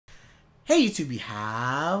Hey YouTube, we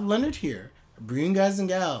have Leonard here. Bringing guys and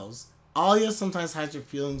gals. Alya sometimes hides her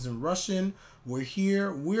feelings in Russian. We're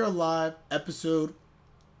here. We're live. Episode.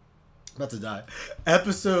 About to die.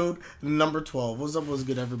 Episode number 12. What's up? What's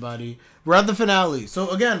good, everybody? We're at the finale.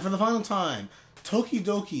 So, again, for the final time.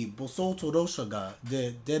 Tokidoki Boso Torosha ga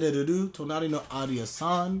de Dereru Tonari no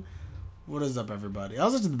Alya-san. What is up, everybody? I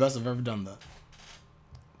was actually the best I've ever done that.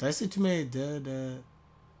 Did I say too many?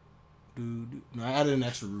 No, I added an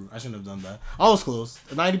extra root. I shouldn't have done that. I was close.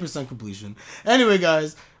 90% completion. Anyway,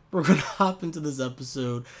 guys, we're going to hop into this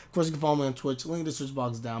episode. Of course, you can follow me on Twitch. Link in the search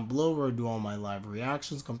box down below where I do all my live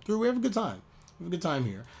reactions. Come through. We have a good time. We have a good time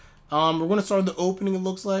here. We're going to start the opening, it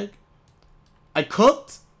looks like. I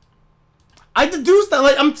cooked. I deduced that.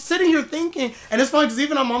 Like, I'm sitting here thinking, and it's funny because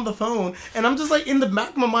even I'm on the phone, and I'm just like, in the back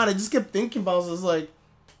of my mind, I just kept thinking about it. I was like,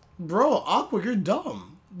 bro, Aqua, you're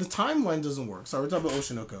dumb. The timeline doesn't work. Sorry, we're talking about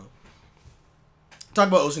Oshinoko. Talk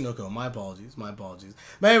about Oshinoko. My apologies. My apologies.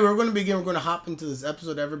 But anyway, we're going to begin. We're going to hop into this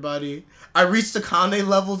episode, everybody. I reached the Kane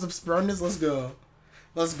levels of sprungness. Let's go.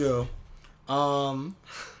 Let's go.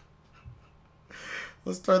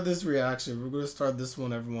 Let's start this reaction. We're going to start this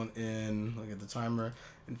one, everyone, in... Look at the timer.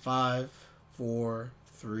 In 5, 4,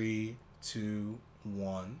 3, 2,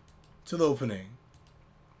 1. To the opening.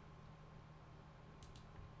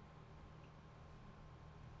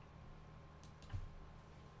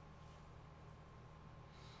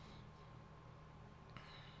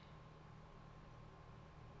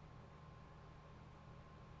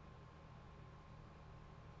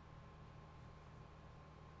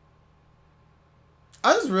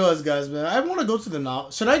 I just realized, guys, man, I want to go to the novel.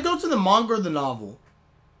 Should I go to the manga or the novel?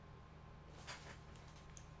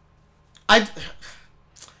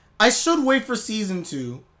 I should wait for season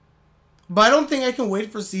 2. But I don't think I can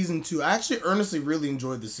wait for season 2. I actually earnestly really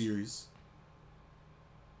enjoyed the series.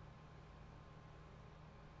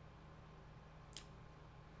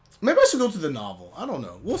 Maybe I should go to the novel. I don't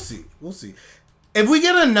know. We'll see. We'll see. If we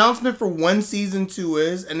get an announcement for when season 2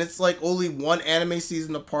 is, and it's like only one anime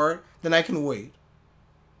season apart, then I can wait.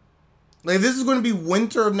 Like, if this is going to be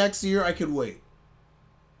winter of next year, I could wait.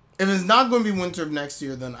 If it's not going to be winter of next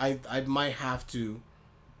year, then I might have to.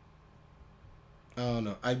 I don't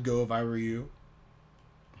know. I'd go if I were you.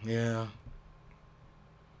 Yeah.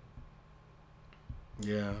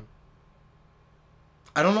 Yeah.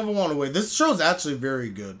 I don't know if I want to wait. This show is actually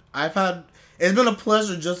very good. It's been a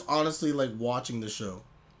pleasure just honestly, like, watching the show.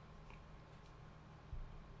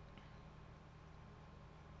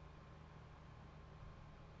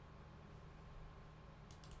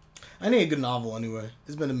 I need a good novel anyway.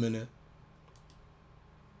 It's been a minute.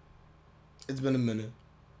 It's been a minute.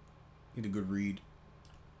 Need a good read.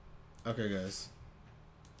 Okay, guys.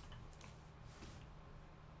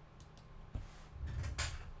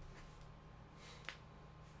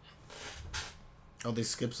 Oh, they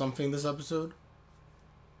skipped something this episode?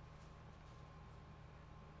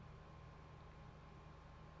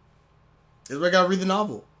 Is where I gotta read the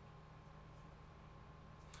novel.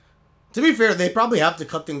 To be fair, they probably have to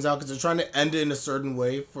cut things out because they're trying to end it in a certain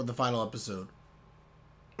way for the final episode.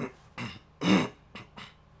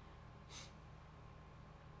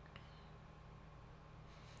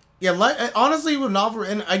 Yeah, like, honestly, with novel,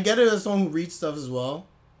 and I get it as someone who reads stuff as well.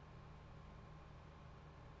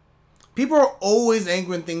 People are always angry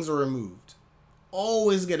when things are removed.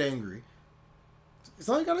 Always get angry. It's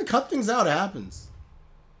not like you gotta cut things out, it happens.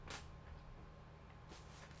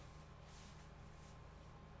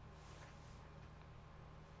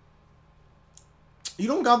 You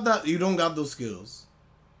don't got that. You don't got those skills.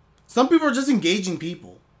 Some people are just engaging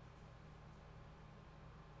people.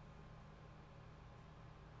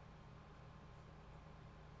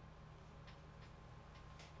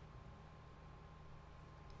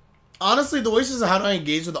 Honestly, the way she says how do I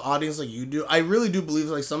engage with the audience like you do, I really do believe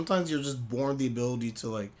like sometimes you're just born the ability to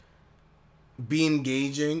like be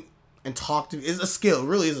engaging and talk to is a skill. It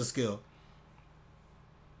really is a skill.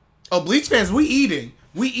 Oh, Bleach fans, we eating.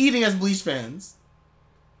 We eating as Bleach fans.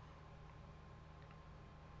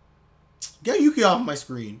 Get Yuki off my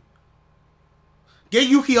screen. Get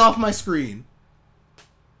Yuki off my screen.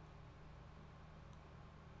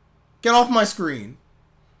 Get off my screen.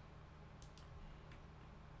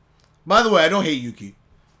 By the way, I don't hate Yuki.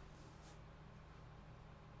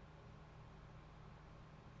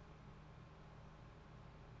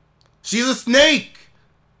 She's a snake!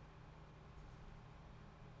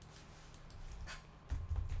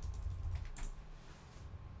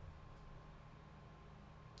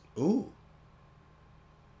 Ooh.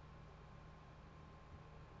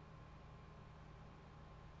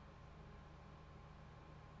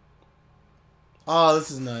 Oh,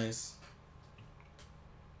 this is nice.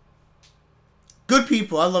 Good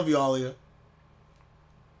people. I love you, Alya.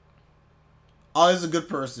 Alya's a good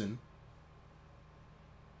person.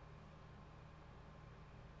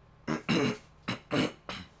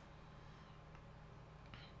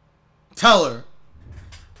 Tell her.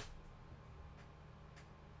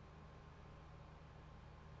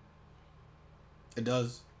 It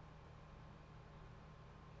does.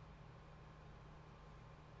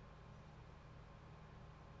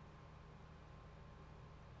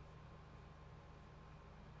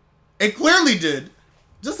 It clearly did.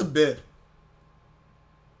 Just a bit.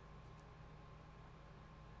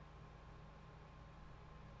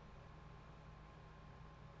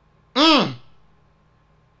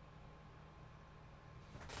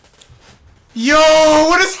 Yo,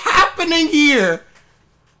 what is happening here?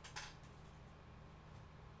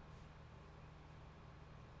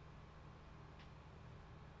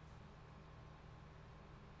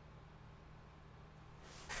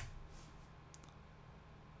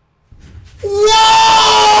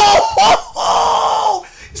 Whoa!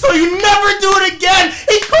 So you never do it again.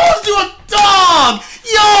 He calls you a dog.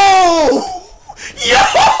 Yo! Yo!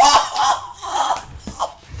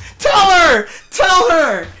 Tell her! Tell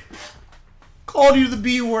her! Called you the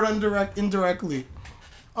B word indirectly.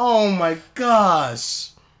 Oh my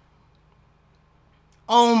gosh.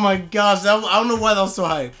 Oh my gosh. I don't know why that was so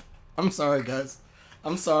hype. I'm sorry, guys.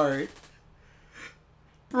 I'm sorry.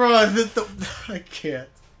 Bro, I can't.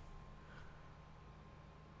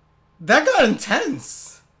 That got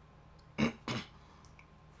intense.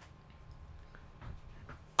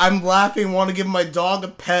 I'm laughing, want to give my dog a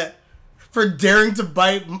pet for daring to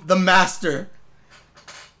bite the master.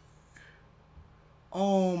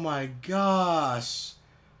 Oh my gosh.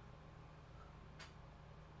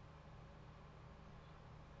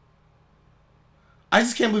 I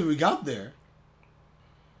just can't believe we got there.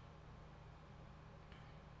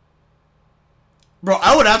 Bro,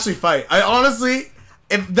 I would actually fight. I honestly,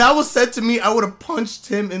 if that was said to me, I would have punched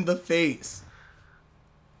him in the face.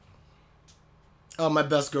 Oh, my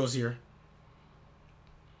best girl's here.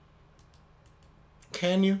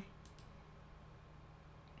 Can you?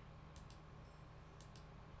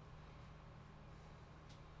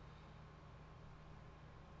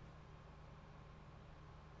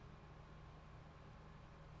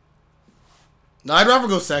 No, I'd rather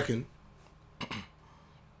go second.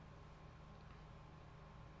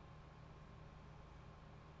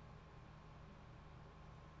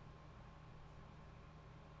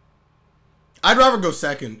 I'd rather go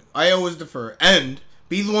second. I always defer. End.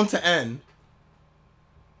 Be the one to end.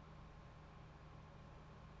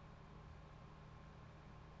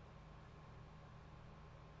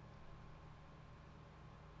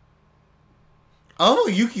 Oh,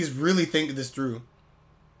 Yuki's really thinking this through.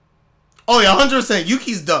 Oh yeah, 100%.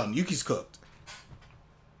 Yuki's done. Yuki's cooked.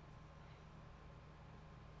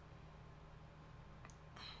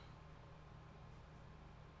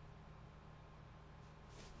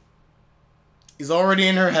 He's already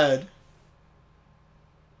in her head.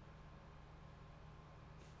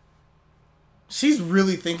 She's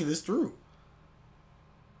really thinking this through.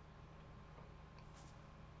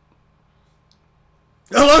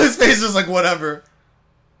 I love his face, just like whatever.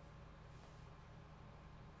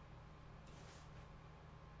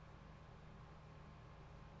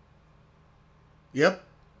 Yep.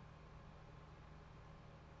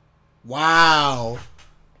 Wow.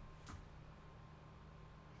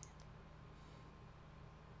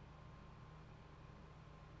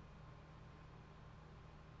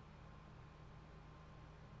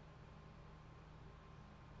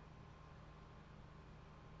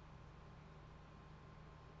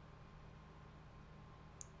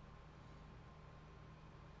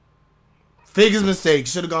 Biggest mistake.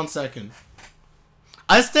 Should have gone second.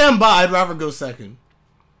 I stand by. I'd rather go second.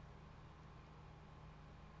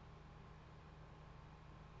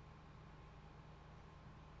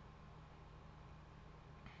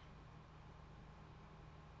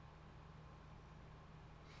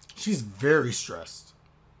 She's very stressed.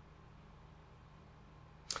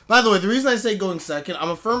 By the way, the reason I say going second, I'm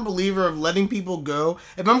a firm believer of letting people go.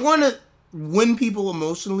 If I'm going to win people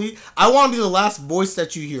emotionally, I want to be the last voice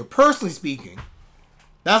that you hear, personally speaking.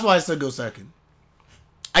 That's why I said go second.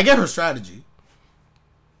 I get her strategy.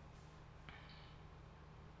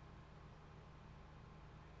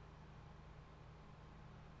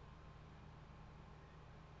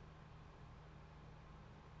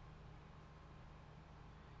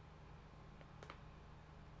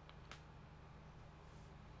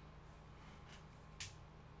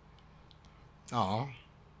 Aw.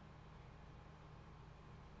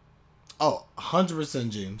 Oh, 100%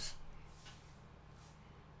 James.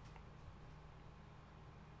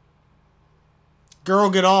 Girl,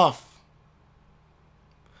 get off.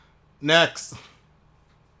 Next.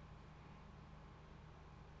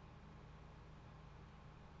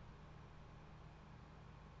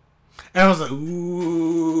 And I was like,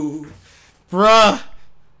 ooh. Bruh.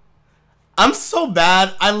 I'm so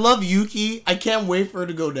bad. I love Yuki. I can't wait for her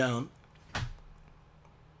to go down.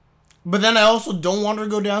 But then I also don't want her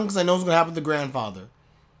to go down because I know what's going to happen to the grandfather.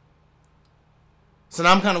 So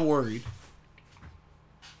now I'm kind of worried.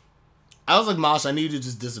 I was like, Mosh, I need you to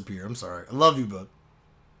just disappear. I'm sorry. I love you, but...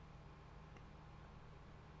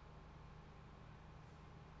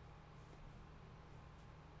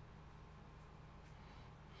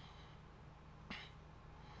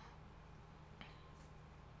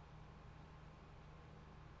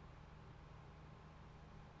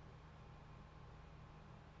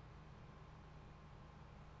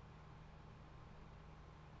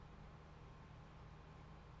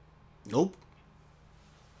 Nope.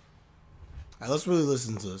 Alright, let's really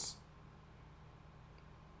listen to this.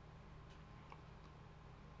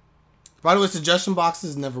 By the way, suggestion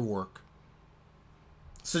boxes never work.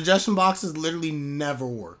 Suggestion boxes literally never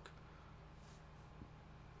work.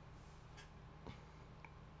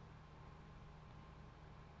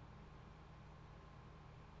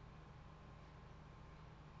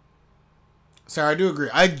 Sorry, I do agree.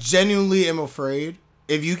 I genuinely am afraid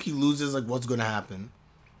if Yuki loses, like, what's going to happen.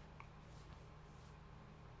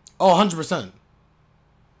 Oh, 100%.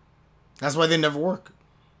 That's why they never work.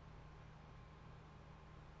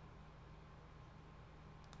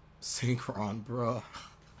 Synchron, bro.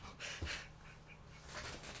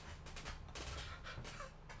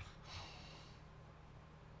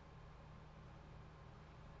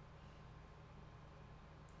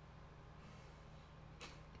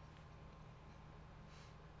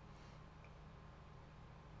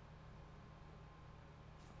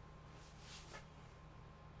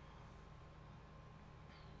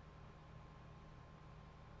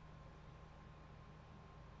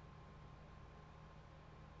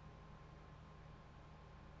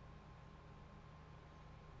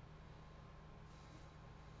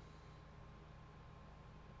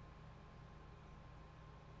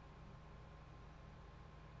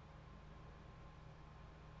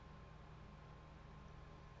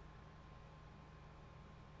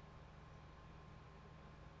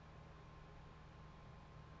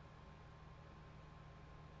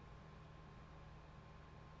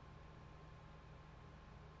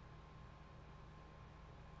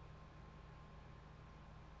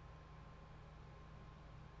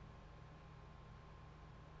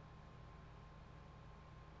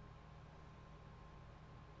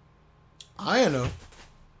 Ayano.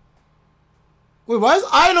 Wait, why does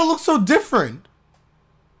Ayano look so different?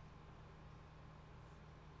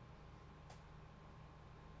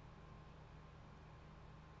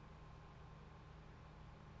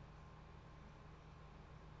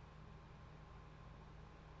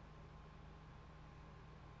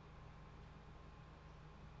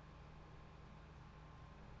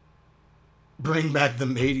 Bring back the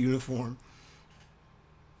maid uniform.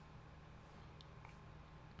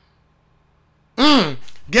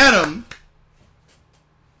 Get him!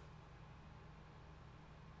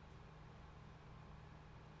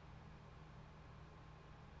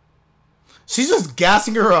 She's just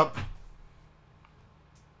gassing her up.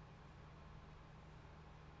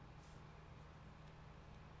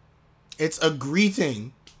 It's a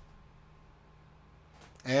greeting.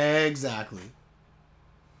 Exactly.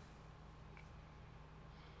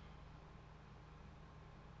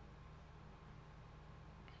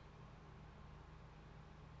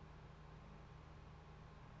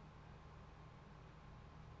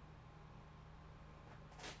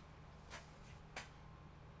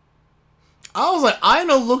 I was like, I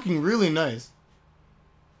know, looking really nice.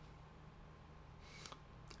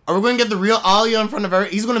 Are we going to get the real Alya in front of her?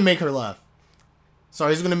 He's going to make her laugh.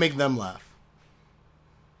 Sorry, he's going to make them laugh.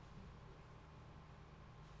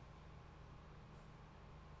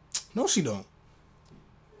 No, she don't.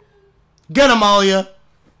 Get him, Alya.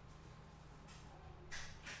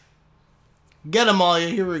 Get him, Alya.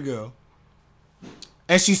 Here we go.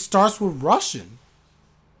 And she starts with Russian.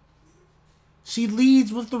 She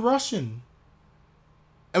leads with the Russian.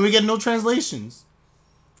 And we get no translations.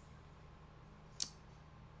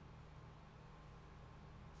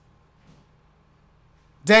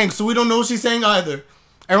 Dang, so we don't know what she's saying either.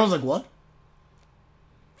 Everyone's like, what?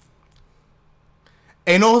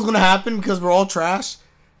 And you know what's going to happen because we're all trash?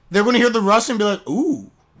 They're going to hear the Russian and be like, ooh.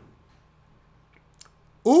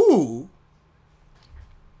 Ooh.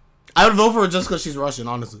 I would vote for her just because she's Russian,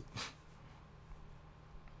 honestly.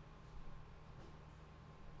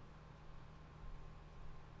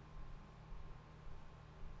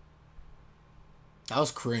 That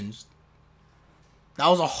was cringe. That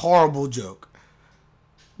was a horrible joke.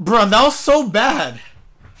 Bruh, that was so bad.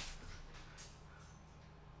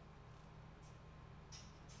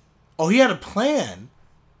 Oh, he had a plan.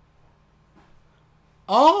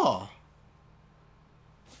 Oh.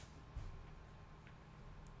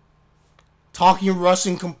 Talking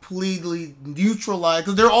Russian completely neutralized.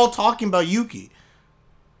 Because they're all talking about Yuki.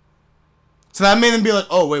 So that made them be like,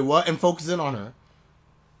 oh, wait, what? And focus in on her.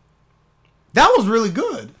 That was really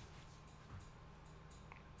good.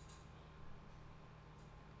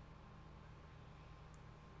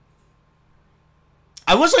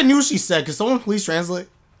 I wish I knew what she said. Could someone please translate?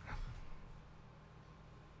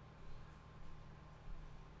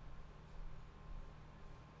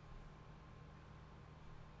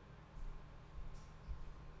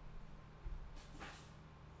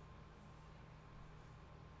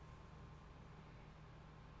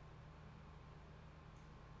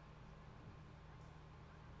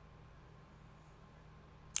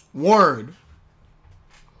 Word.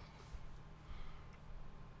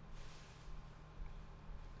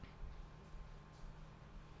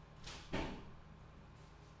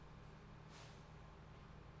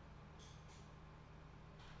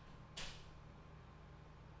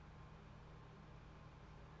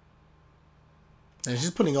 And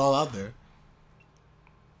she's putting it all out there.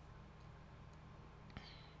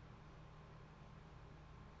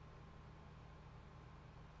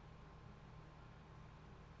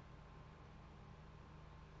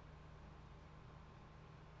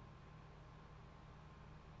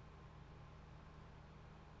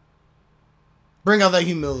 Bring out that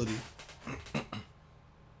humility.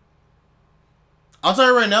 I'll tell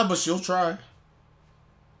you right now, but she'll try.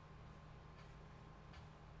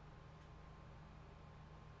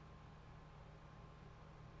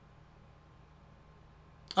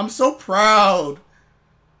 I'm so proud.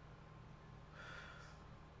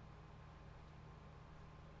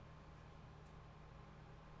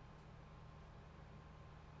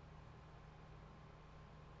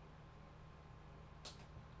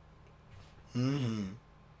 Mm-hmm.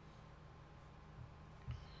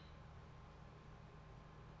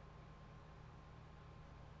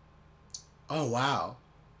 Oh, wow.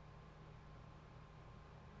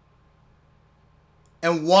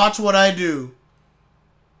 And watch what I do.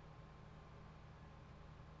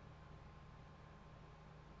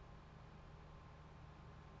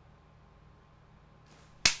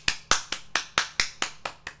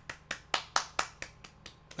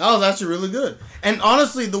 That was actually really good. And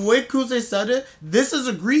honestly, the way Kuze said it, this is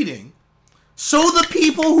a greeting. Show the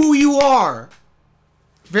people who you are.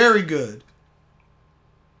 Very good.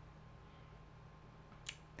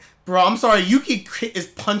 Bro, I'm sorry. Yuki is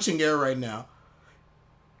punching air right now.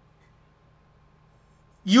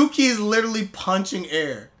 Yuki is literally punching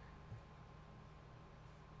air.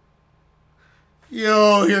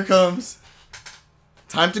 Yo, here comes.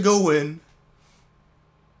 Time to go win.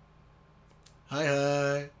 Hi,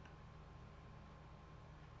 hi.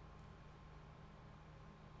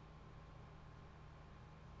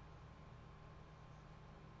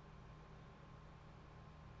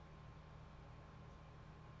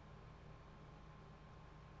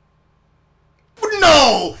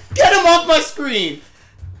 No! Get him off my screen!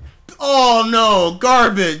 Oh no,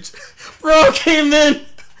 garbage. Bro came in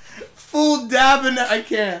full dabbing. I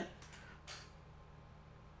can't.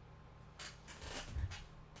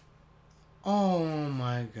 Oh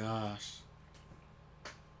my gosh.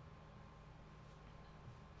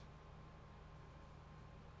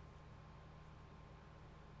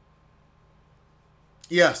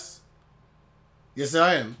 Yes. Yes,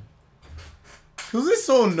 I am. Who's this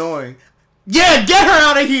so annoying? Yeah, get her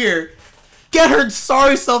out of here. Get her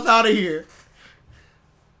sorry self out of here.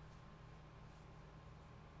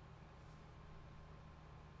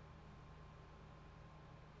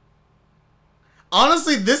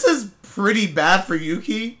 Honestly, this is pretty bad for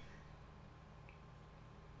Yuki.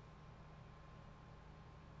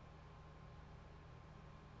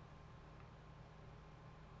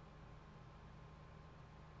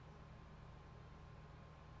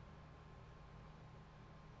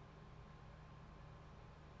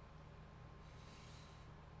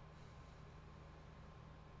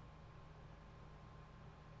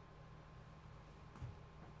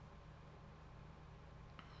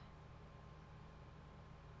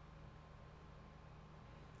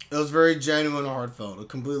 It was very genuine and heartfelt. I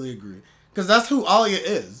completely agree. Because that's who Alya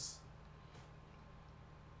is.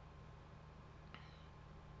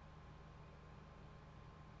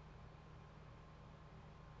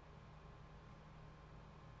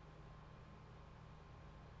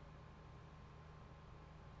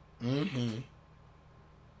 Mm-hmm.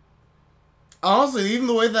 Honestly, even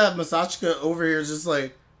the way that Masachika over here is just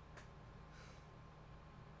like...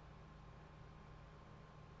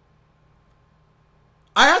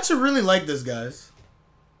 I actually really like this, guys.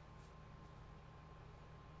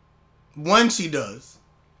 When she does.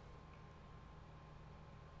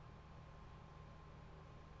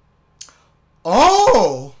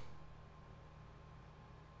 Oh!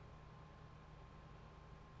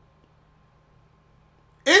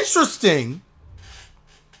 Interesting.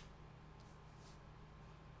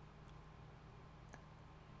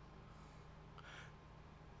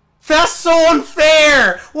 That's so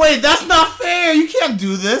unfair. Wait, that's not fair. You can't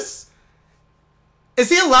do this. Is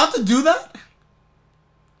he allowed to do that?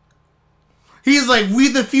 He's like, we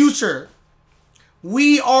the future.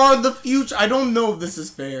 We are the future. I don't know if this is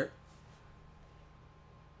fair.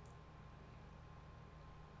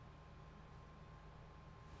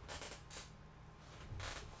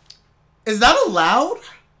 Is that allowed?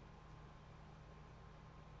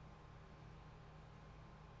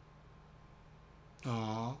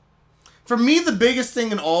 Aww. For me, the biggest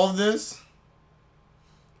thing in all of this,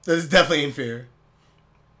 that is definitely unfair.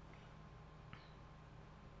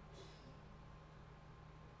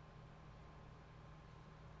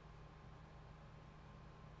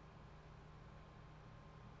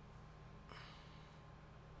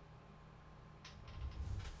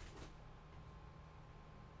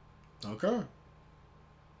 Okay.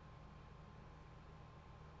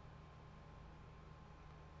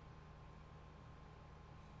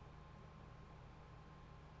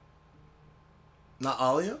 Not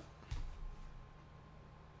Alya?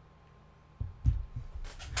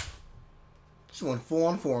 She went full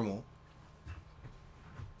on formal.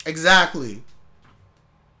 Exactly.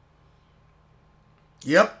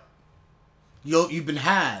 Yep. You've been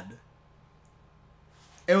had.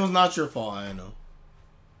 It was not your fault, I know.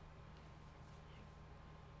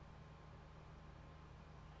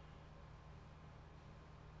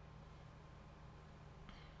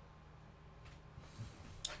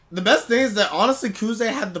 The best thing is that honestly Kuze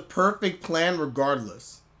had the perfect plan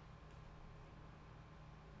regardless.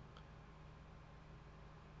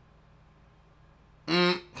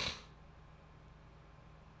 Aina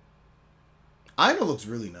looks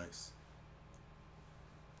really nice.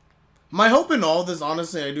 My hope in all this,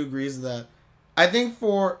 honestly, I do agree, is that I think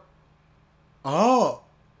for... Oh,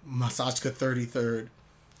 Masachika 33rd.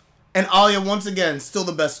 And Alya, once again, still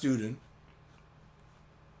the best student.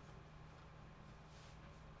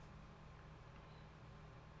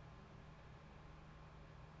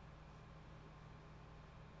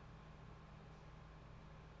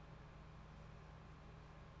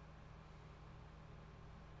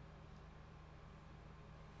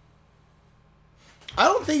 I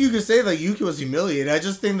don't think you could say that Yuki was humiliated. I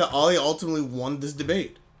just think that Alya ultimately won this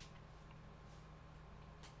debate.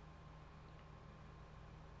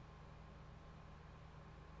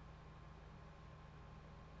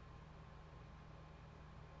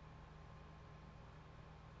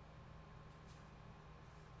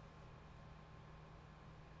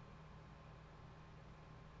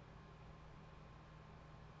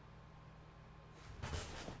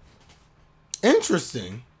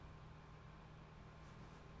 Interesting.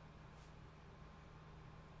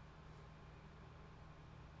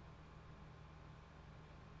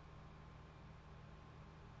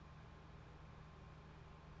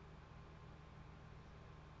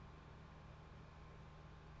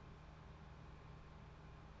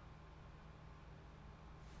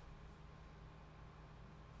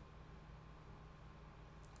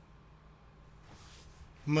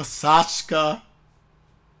 Masachika.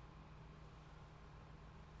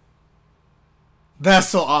 That's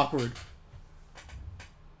so awkward.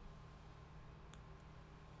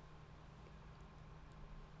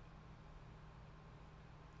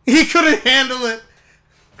 He couldn't handle it.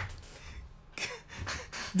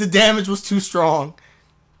 The damage was too strong.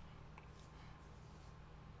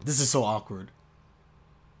 This is so awkward.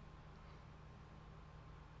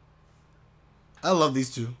 I love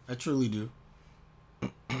these two. I truly do.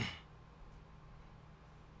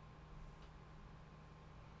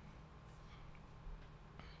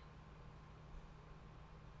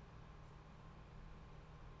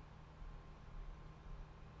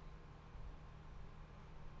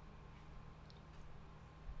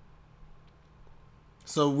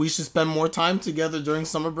 So we should spend more time together during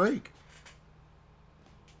summer break.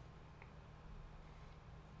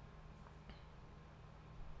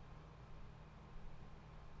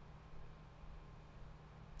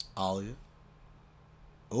 Alya.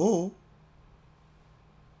 Oh.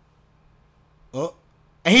 Oh.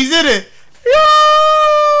 And he did it!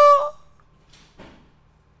 Yeah!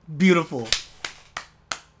 Beautiful.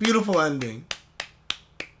 Beautiful ending.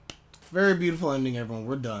 Very beautiful ending, everyone.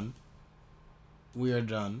 We're done. We are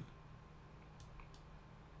done.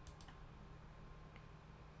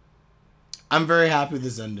 I'm very happy with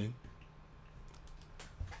this ending.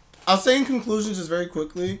 I'll say in conclusion just very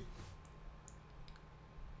quickly.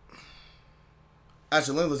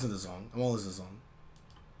 Actually, let me listen to the song. I want to listen to the song.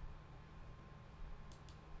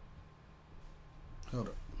 Hold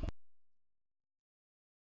up.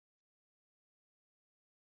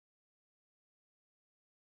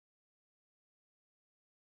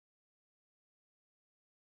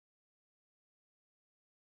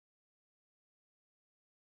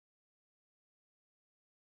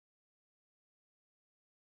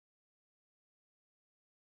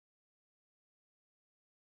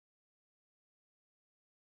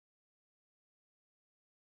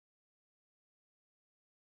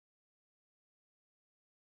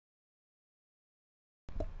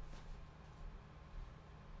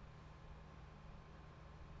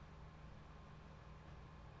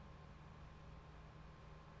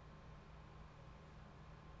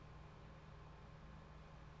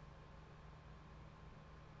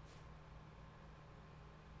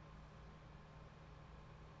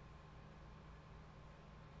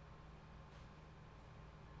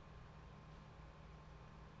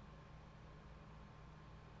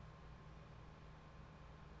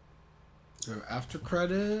 After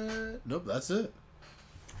credit. Nope, that's it.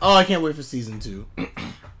 Oh, I can't wait for season 2.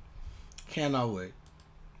 Cannot wait.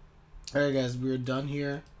 Alright, guys, we're done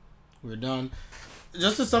here. We're done.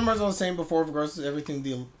 Just to summarize what I was saying before, with regards to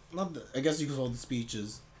everything, I guess you could call the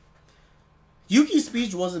speeches. Yuki's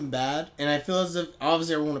speech wasn't bad, and I feel as if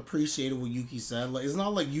obviously everyone appreciated what Yuki said. Like, it's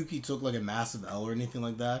not like Yuki took like a massive L or anything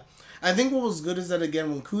like that. I think what was good is that, again,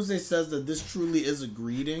 when Kuze says that this truly is a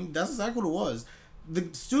greeting, that's exactly what it was. The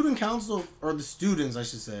student council, or the students, I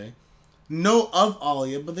should say, know of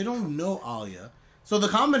Alya, but they don't know Alya. So the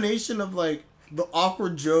combination of, like, the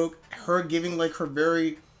awkward joke, her giving, like, her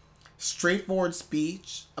very straightforward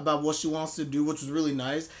speech about what she wants to do, which was really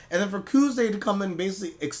nice, and then for Kuze to come in and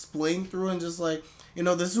basically explain through and just, like, you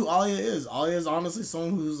know, this is who Alya is. Alya is honestly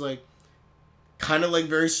someone who's, like, kind of, like,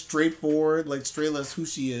 very straightforward, like, straight as who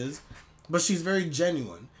she is, but she's very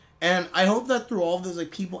genuine. And I hope that through all of this,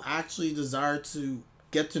 like, people actually desire to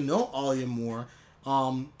get to know Alya more,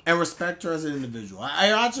 and respect her as an individual. I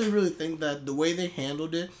actually really think that the way they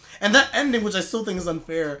handled it, and that ending, which I still think is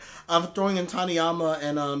unfair, of throwing in Taniyama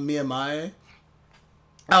and Miyamae,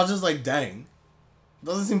 I was just like, dang.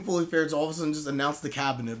 Doesn't seem fully fair to all of a sudden just announce the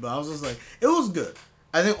cabinet, but I was just like, it was good.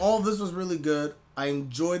 I think all of this was really good. I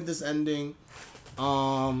enjoyed this ending.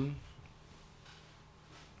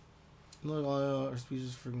 Look, our speech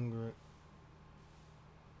is freaking great.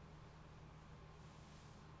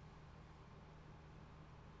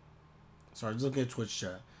 Sorry, just looking at Twitch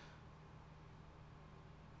chat.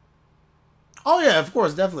 Oh yeah, of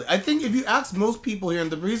course, definitely. I think if you ask most people here,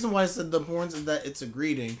 and the reason why I said the importance is that it's a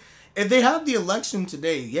greeting, if they had the election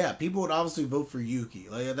today, yeah, people would obviously vote for Yuki.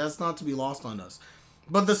 Like, that's not to be lost on us.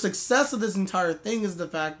 But the success of this entire thing is the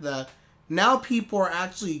fact that now people are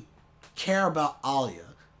actually care about Alya.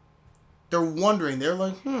 They're wondering. They're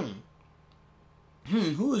like,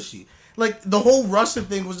 who is she? Like, the whole Russia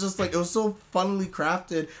thing was just like, it was so funnily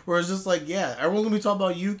crafted, where it's just like, yeah, everyone's gonna be talking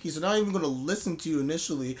about Yuki, so not even gonna listen to you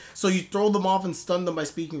initially, so you throw them off and stun them by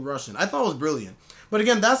speaking Russian. I thought it was brilliant. But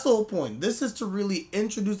again, that's the whole point. This is to really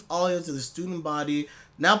introduce Alya to the student body.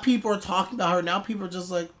 Now people are talking about her. Now people are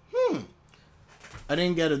just like, I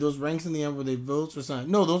didn't get it. Those ranks in the end, were they votes or something?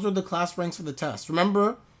 No, those were the class ranks for the test.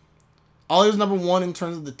 Remember? Alya was number 1 in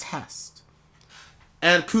terms of the test.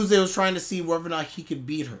 And Kuze was trying to see whether or not he could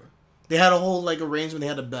beat her. They had a whole, like, arrangement. They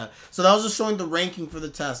had a bet. So that was just showing the ranking for the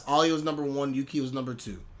test. Alya was number 1. Yuki was number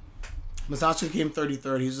 2. Masachika came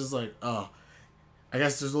 33rd. He was just like, oh, I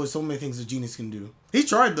guess there's only so many things a genius can do. He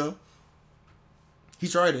tried, though. He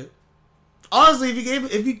tried it. Honestly,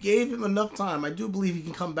 if you gave him enough time, I do believe he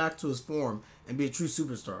can come back to his form and be a true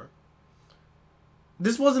superstar.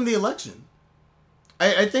 This wasn't the election.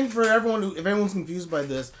 I think for everyone, if everyone's confused by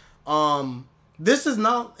this, this is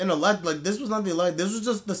not an elect. Like, this was not the elect. This was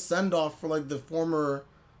just the send off for, like, the former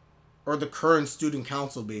or the current student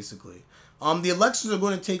council, basically. The elections are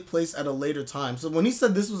going to take place at a later time. So when he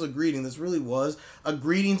said this was a greeting, this really was a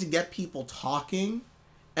greeting to get people talking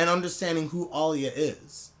and understanding who Alya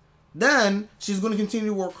is. Then she's going to continue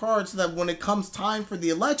to work hard so that when it comes time for the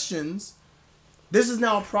elections, this is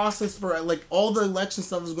now a process for, like, all the election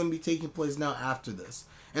stuff is going to be taking place now after this.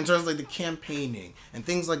 In terms of, like, the campaigning and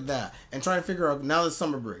things like that. And trying to figure out, now the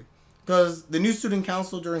summer break. Because the new student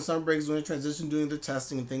council during summer break is going to transition doing their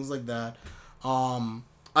testing and things like that.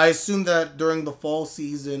 I assume that during the fall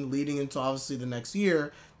season, leading into obviously the next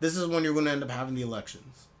year, this is when you're going to end up having the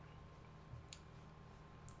elections.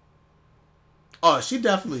 Oh, she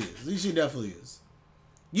definitely is. She definitely is.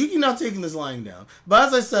 Yuki not taking this lying down. But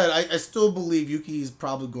as I said, I still believe Yuki is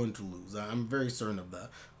probably going to lose. I'm very certain of that.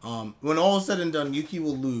 When all is said and done, Yuki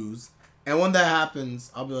will lose. And when that happens,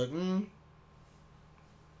 I'll be like,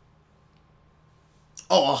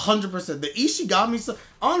 Oh, 100%. The Ishigami stuff.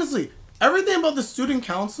 Honestly, everything about the student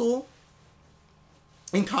council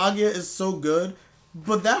in Kaguya is so good.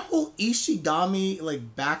 But that whole Ishigami,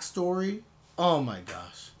 like, backstory, oh my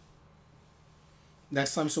gosh.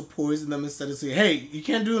 Next time she'll poison them instead of saying, hey, you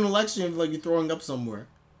can't do an election if, like, you're throwing up somewhere.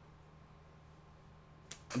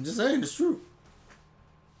 I'm just saying, it's true.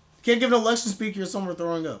 You can't give an election speech, you're somewhere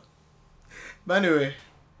throwing up. But anyway,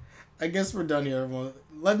 I guess we're done here, everyone.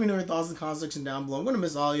 Let me know your thoughts in the comment section down below. I'm going to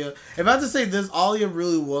miss Alya. If I had to say this, Alya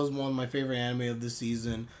really was one of my favorite anime of this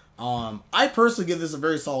season. I personally give this a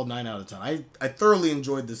very solid 9 out of 10. I thoroughly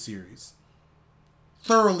enjoyed this series.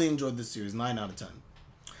 9 out of 10.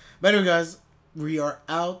 But anyway, guys, we are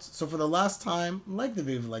out. So for the last time, like the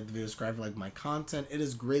video, subscribe, like my content. It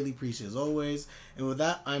is greatly appreciated as always. And with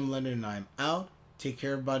that, I'm Leonard and I'm out. Take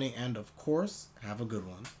care, everybody. And of course, have a good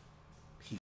one.